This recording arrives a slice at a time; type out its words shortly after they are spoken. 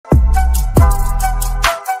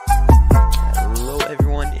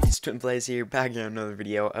RobloxTwinPlayz here, back in another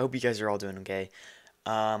video. I hope you guys are all doing okay.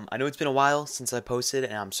 I know it's been a while since I posted,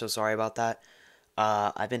 and I'm so sorry about that.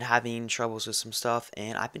 I've been having troubles with some stuff,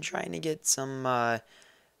 and I've been trying to get some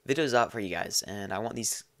videos out for you guys, and I want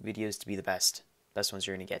these videos to be the best ones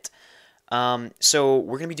you're gonna get. So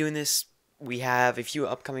we're gonna be doing this. We have a few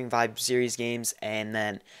upcoming Vibe series games, and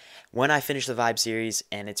then when I finish the Vibe series,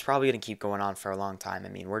 and it's probably gonna keep going on for a long time. I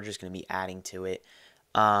mean, we're just gonna be adding to it.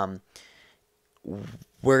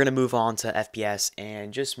 We're going to move on to FPS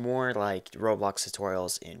and just more like Roblox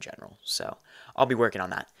tutorials in general. So I'll be working on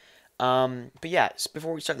that. But yeah,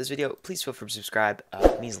 before we start this video, please feel free to subscribe.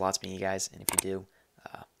 It means a lot to me, you guys. And if you do,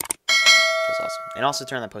 it feels awesome. And also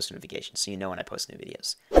turn on post notifications so you know when I post new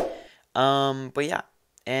videos. But yeah,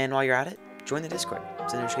 and while you're at it, join the Discord.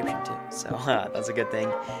 It's in the description too. So that's a good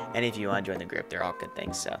thing. And if you want to join the group, they're all good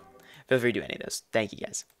things. So feel free to do any of those. Thank you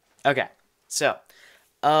guys. Okay, so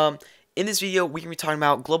in this video, we're going to be talking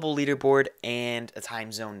about global leaderboard and a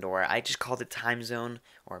time zone door. I just called it time zone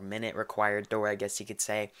or minute required door, I guess you could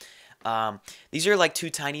say. These are like two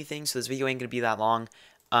tiny things, so this video ain't going to be that long.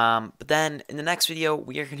 But then in the next video,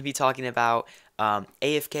 we are going to be talking about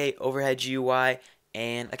AFK, overhead GUI,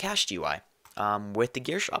 and a cached GUI with the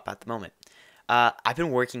gear shop at the moment. I've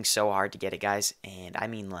been working so hard to get it, guys, and I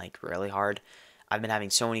mean like really hard. I've been having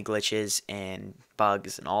so many glitches and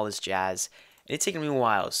bugs and all this jazz. It's taken me a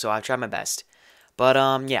while, so I've tried my best. But,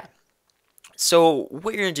 yeah. So,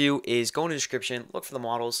 what you're going to do is go in the description, look for the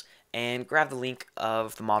models, and grab the link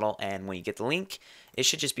of the model. And when you get the link, it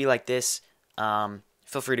should just be like this.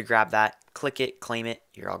 Feel free to grab that, click it, claim it,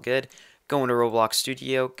 you're all good. Go into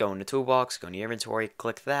RobloxStudio, go into Toolbox, go into your inventory,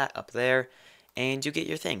 click that up there, and you get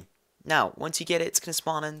your thing. Now, once you get it, it's going to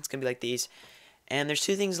spawn in. It's going to be like these. And there's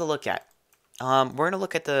two things to look at. We're going to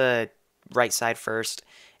look at the right side first.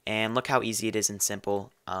 And look how easy it is and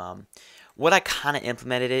simple. What I kind of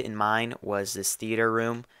implemented it in mine was this theater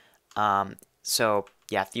room. So,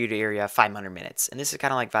 yeah, theater area, 500 minutes. And this is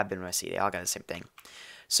kind of like Vibe and Resi. They all got the same thing.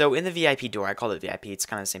 So, in the VIP door, I call it VIP. It's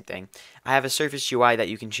kind of the same thing. I have a surface UI that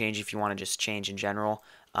you can change if you want to just change in general.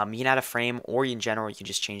 You can add a frame, or in general, you can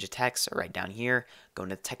just change the text. So, right down here, go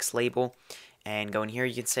into the text label. And go in here,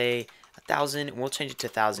 you can say 1,000. And we'll change it to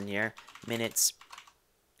 1,000 here. Minutes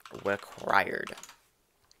required.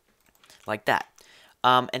 Like that.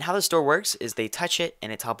 And how this door works is they touch it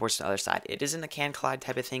and it teleports to the other side. It isn't a can collide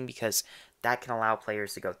type of thing because that can allow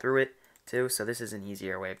players to go through it too. So this is an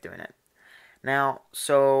easier way of doing it. Now,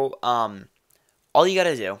 so all you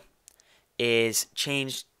gotta do is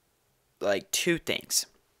change like two things.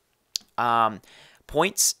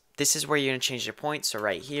 Points. This is where you're gonna change your points. So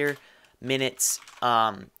right here, minutes.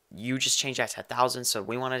 You just change that to 1,000. So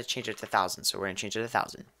we wanted to change it to 1,000. So we're gonna change it to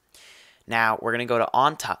 1,000. Now we're gonna go to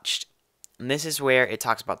untouched. And this is where it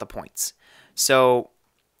talks about the points. So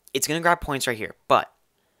it's going to grab points right here. But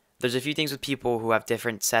there's a few things with people who have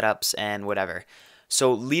different setups and whatever.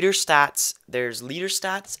 So leader stats, there's leader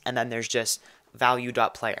stats, and then there's just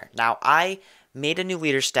value.player. Now, I made a new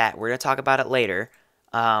leader stat. We're going to talk about it later.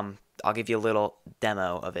 I'll give you a little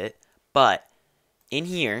demo of it. But in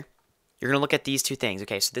here, you're going to look at these two things.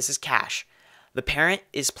 Okay, so this is cache. The parent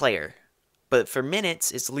is player. But for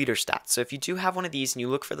minutes, it's leader stats. So if you do have one of these and you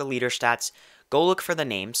look for the leader stats, go look for the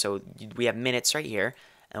name. So we have minutes right here.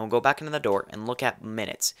 And we'll go back into the door and look at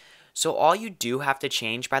minutes. So all you do have to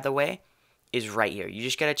change, by the way, is right here. You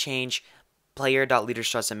just got to change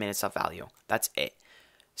player.leaderstats and minutes.value. That's it.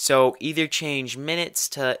 So either change minutes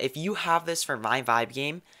to, if you have this for my Vibe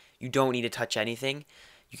game, you don't need to touch anything.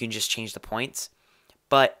 You can just change the points.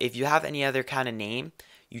 But if you have any other kind of name,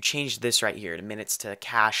 you change this right here, to minutes to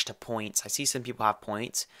cache to points. I see some people have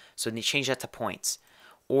points, so they change that to points.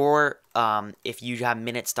 Or if you have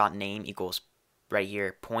minutes.name equals right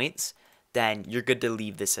here points, then you're good to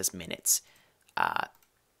leave this as minutes.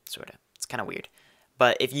 Sort of. It's kind of weird.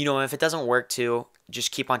 But if if it doesn't work too,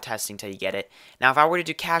 just keep on testing till you get it. Now, if I were to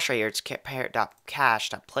do cache right here, it's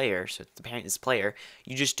parent.cache.player, so the parent is player.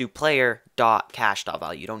 You just do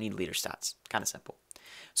player.cache.value. You don't need leader stats. Kind of simple.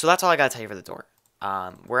 So that's all I got to tell you for the door.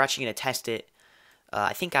 We're actually going to test it.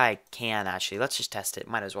 I think I can actually. Let's just test it.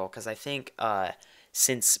 Might as well. Because I think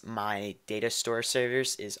since my data store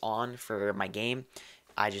servers is on for my game,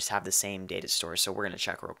 I just have the same data store. So we're going to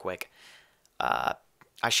check real quick. I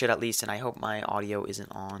should at least. And I hope my audio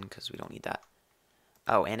isn't on because we don't need that.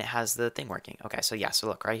 Oh, and it has the thing working. Okay, so yeah. So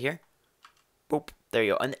look right here. Boop. There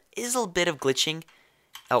you go. And there is a little bit of glitching.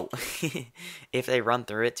 Oh, if they run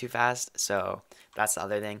through it too fast. So that's the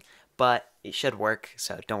other thing. But it should work,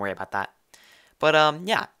 so don't worry about that. But,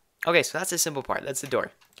 yeah. Okay, so that's the simple part. That's the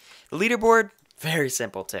door. The leaderboard, very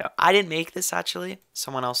simple, too. I didn't make this, actually.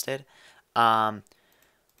 Someone else did.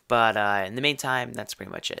 But in the meantime, that's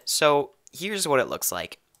pretty much it. So here's what it looks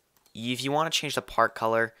like. If you want to change the part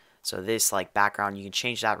color, so this like background, you can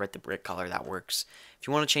change that with the brick color. That works. If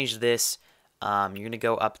you want to change this, you're going to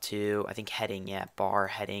go up to, I think, heading, yeah, bar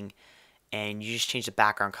heading, and you just change the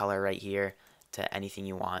background color right here to anything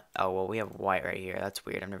you want. Oh, well, we have white right here. That's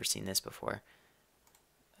weird. I've never seen this before.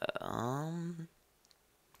 Oh,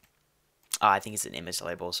 I think it's an image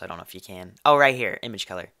label, so I don't know if you can. Oh, right here, image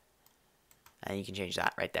color. And you can change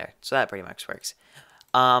that right there. So that pretty much works.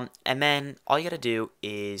 And then all you gotta do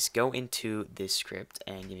is go into this script,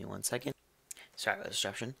 and give me 1 second. Sorry about the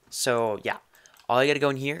disruption. So yeah, all you gotta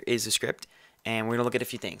go in here is the script, and we're gonna look at a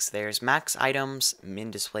few things. There's max items,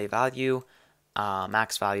 min display value,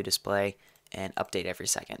 max value display, and update every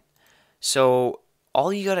second. So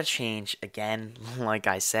all you gotta change, again, like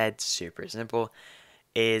I said, super simple,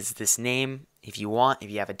 is this name. If you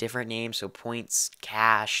have a different name, so points,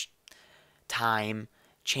 cash, time,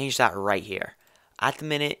 change that right here. At the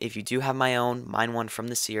minute, if you do have mine one from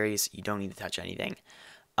the series, you don't need to touch anything.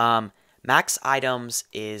 Max items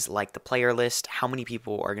is like the player list, how many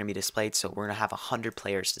people are going to be displayed, so we're going to have 100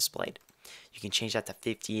 players displayed. You can change that to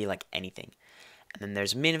 50, like anything. And then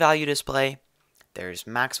there's min value display, there's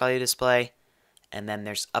max value display, and then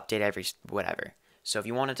there's update every whatever. So if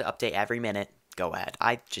you wanted to update every minute, go ahead.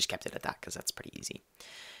 I just kept it at that because that's pretty easy.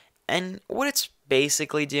 And what it's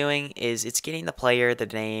basically doing is it's getting the player, the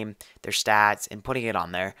name, their stats, and putting it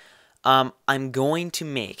on there. I'm going to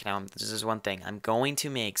make, now this is one thing, I'm going to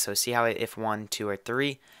make, so see how if 1, 2, or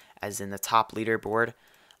 3, as in the top leaderboard,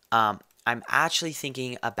 I'm actually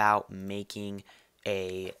thinking about making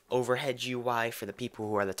a overhead UI for the people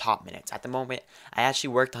who are the top minutes. At the moment, I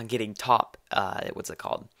actually worked on getting top, what's it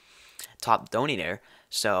called? Top donator.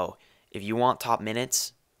 So if you want top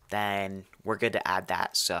minutes, then we're good to add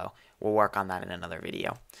that. So we'll work on that in another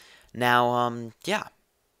video. Now, yeah,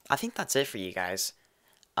 I think that's it for you guys.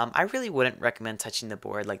 I really wouldn't recommend touching the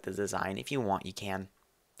board, like the design. If you want, you can.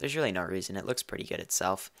 There's really no reason. It looks pretty good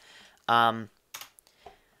itself. But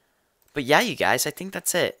yeah, you guys, I think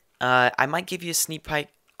that's it. I might give you a sneak peek.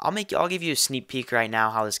 I'll give you a sneak peek right now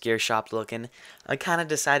how this gear shop's looking. I kind of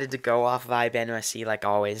decided to go off Vibe NYC like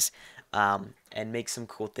always, and make some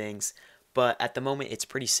cool things. But at the moment, it's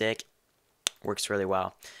pretty sick. Works really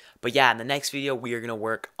well. But yeah, in the next video, we are gonna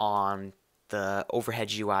work on the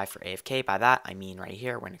overhead UI for AFK. By that, I mean right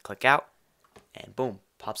here. We're gonna click out, and boom,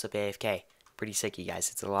 pops up AFK. Pretty sick, you guys.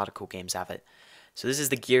 It's a lot of cool games have it. So this is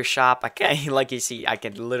the gear shop. Like you see, I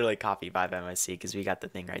can literally copy Vibe NYC because we got the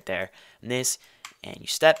thing right there. And this, and you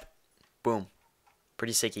step, boom.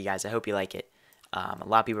 Pretty sick, you guys. I hope you like it. A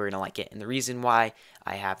lot of people are gonna like it. And the reason why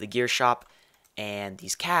I have the gear shop and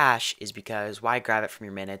these cash is because why grab it from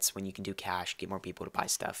your minutes when you can do cash, get more people to buy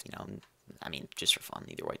stuff, you know, I mean, just for fun,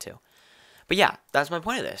 either way too. But yeah, that's my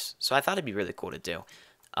point of this. So I thought it'd be really cool to do.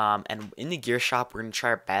 And in the gear shop, we're going to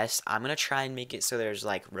try our best. I'm going to try and make it so there's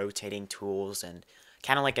like rotating tools and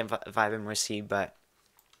kind of like a Vibe NYC, but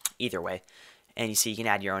either way. And you see, you can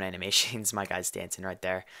add your own animations. My guy's dancing right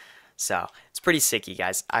there. So it's pretty sick, you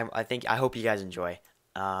guys. I hope you guys enjoy.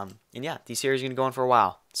 And yeah, these series are going to go on for a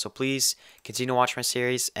while. So please continue to watch my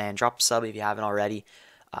series and drop a sub if you haven't already.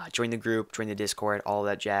 Join the group, join the Discord, all of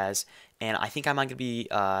that jazz. And I think I'm probably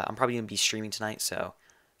going to be streaming tonight, so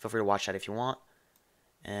feel free to watch that if you want.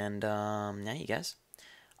 And yeah, you guys,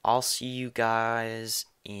 I'll see you guys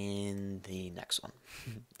in the next one.